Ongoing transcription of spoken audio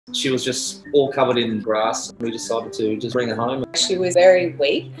She was just all covered in grass. We decided to just bring her home. She was very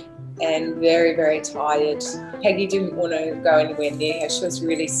weak and very, very tired. Peggy didn't want to go anywhere near her. She was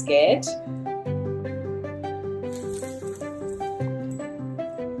really scared.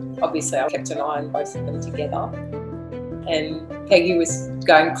 Obviously, I kept an eye on both of them together. And Peggy was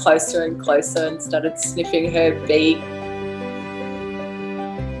going closer and closer and started sniffing her beak.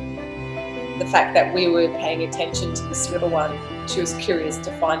 The fact that we were paying attention to this little one, she was curious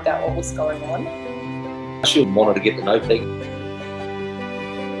to find out what was going on. She wanted to get to know Peggy.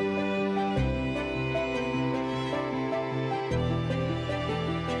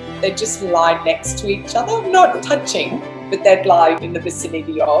 They'd just lie next to each other, not touching, but they'd lie in the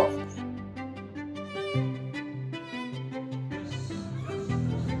vicinity of.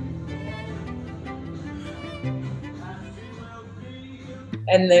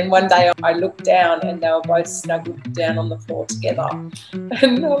 And then one day I looked down and they were both snuggled down on the floor together.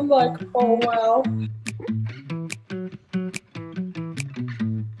 And I'm like, oh wow.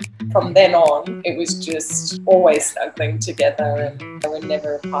 From then on, it was just always snuggling together and they were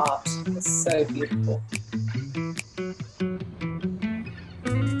never apart. It was so beautiful.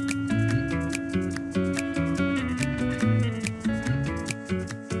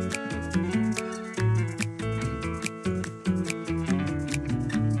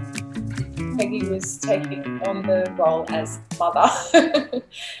 Peggy was taking on the role as mother.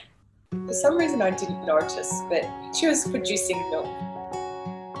 For some reason I didn't notice, but she was producing milk.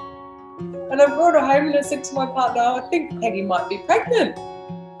 And I brought her home and I said to my partner, I think Peggy might be pregnant.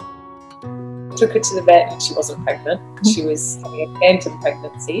 Took her to the vet and she wasn't pregnant. She was having a phantom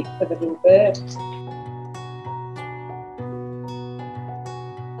pregnancy for the little bird.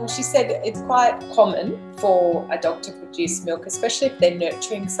 She said it's quite common for a dog to produce milk, especially if they're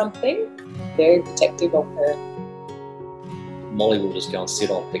nurturing something. Very protective of her. Molly will just go and sit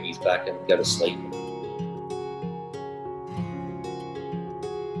on Peggy's back and go to sleep.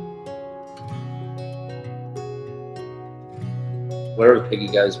 Wherever Peggy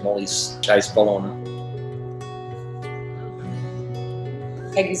goes, Molly's chase following her.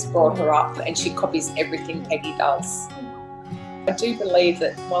 Peggy's brought her up and she copies everything Peggy does. I do believe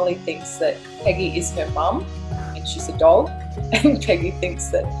that Molly thinks that Peggy is her mum and she's a dog, and Peggy thinks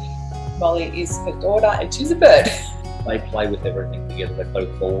that Molly is her daughter and she's a bird. They play with everything together. They play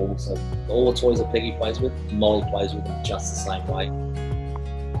with balls. So all the toys that Peggy plays with, Molly plays with them just the same way.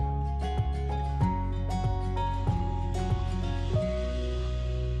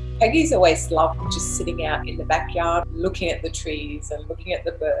 Peggy's always loved just sitting out in the backyard, looking at the trees and looking at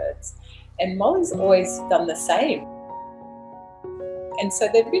the birds. And Molly's always done the same. And so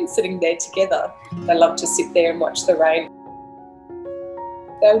they've been sitting there together. They love to sit there and watch the rain.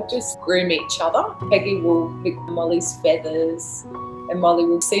 They'll just groom each other. Peggy will pick Molly's feathers and Molly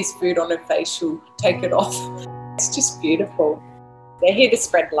will seize food on her face, she'll take it off. It's just beautiful. They're here to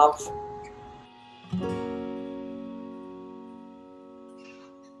spread love.